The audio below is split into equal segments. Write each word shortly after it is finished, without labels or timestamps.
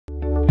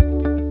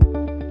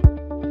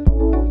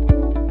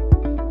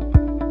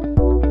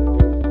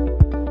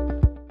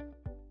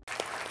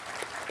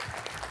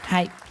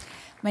Hi,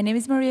 my name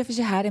is Maria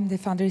Fujihara. I'm the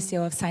founder and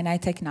CEO of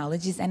SINAI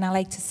Technologies, and I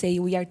like to say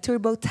we are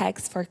turbo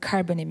tax for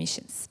carbon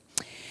emissions.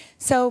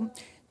 So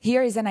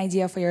here is an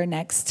idea for your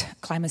next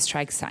climate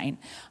strike sign.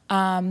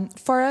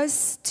 For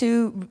us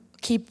to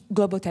keep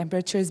global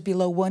temperatures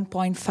below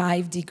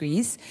 1.5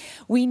 degrees,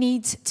 we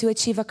need to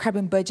achieve a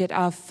carbon budget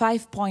of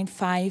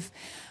 5.5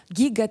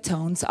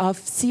 gigatons of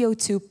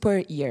CO2 per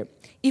year.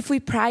 If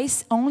we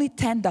price only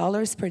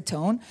 $10 per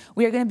ton,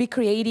 we are going to be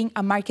creating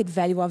a market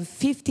value of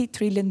 $50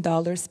 trillion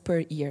per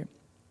year.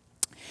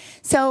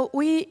 So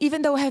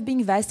even though we have been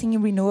investing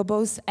in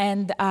renewables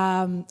and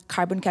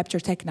carbon capture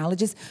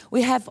technologies,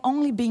 we have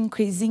only been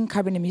increasing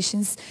carbon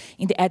emissions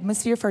in the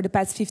atmosphere for the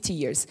past 50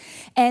 years.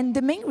 And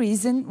the main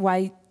reason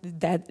why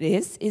that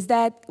is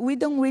that we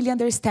don't really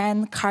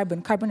understand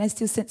carbon. Carbon is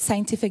still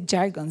scientific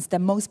jargons that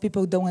most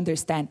people don't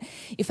understand.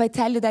 If I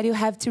tell you that you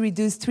have to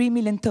reduce 3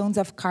 million tons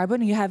of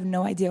carbon, you have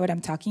no idea what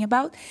I'm talking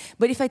about.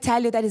 But if I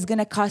tell you that it's going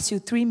to cost you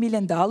 $3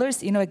 million,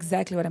 you know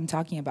exactly what I'm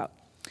talking about.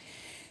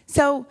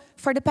 So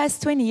for the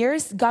past 20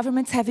 years,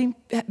 governments have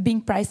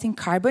been pricing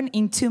carbon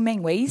in two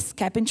main ways,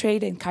 cap and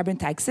trade and carbon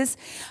taxes.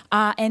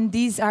 And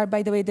these are,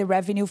 by the way, the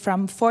revenue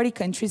from 40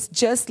 countries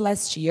just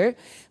last year.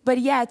 But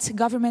yet,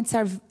 governments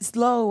are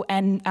slow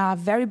and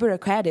very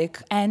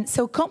bureaucratic. And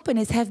so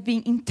companies have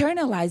been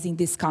internalizing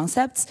these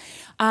concepts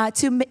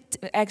to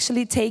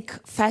actually take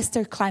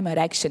faster climate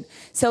action.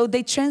 So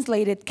they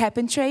translated cap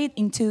and trade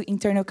into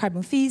internal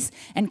carbon fees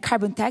and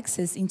carbon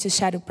taxes into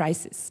shadow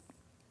prices.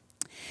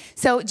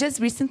 So just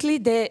recently,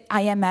 the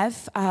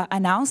IMF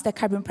announced that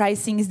carbon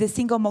pricing is the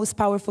single most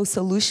powerful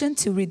solution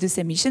to reduce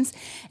emissions.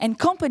 And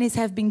companies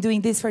have been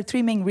doing this for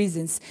three main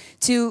reasons: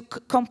 to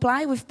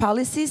comply with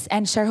policies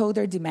and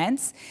shareholder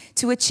demands,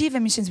 to achieve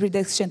emissions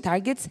reduction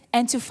targets,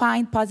 and to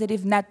find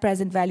positive net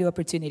present value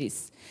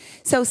opportunities.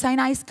 So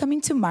SINAI is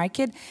coming to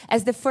market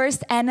as the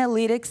first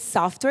analytics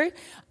software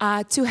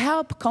to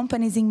help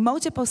companies in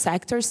multiple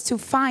sectors to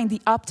find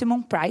the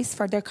optimum price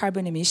for their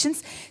carbon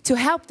emissions, to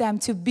help them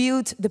to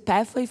build the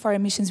pathway for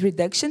emissions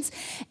reductions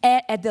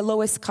at the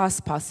lowest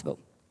cost possible.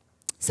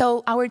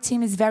 So our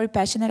team is very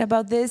passionate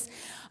about this.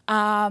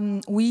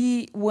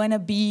 We want to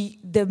be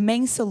the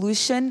main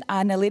solution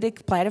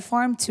analytic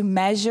platform to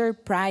measure,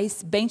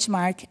 price,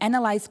 benchmark,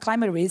 analyze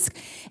climate risk,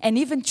 and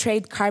even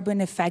trade carbon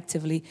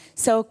effectively.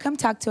 So come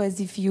talk to us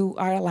if you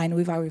are aligned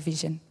with our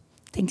vision.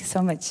 Thank you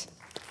so much.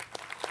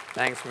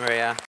 Thanks,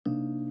 Maria.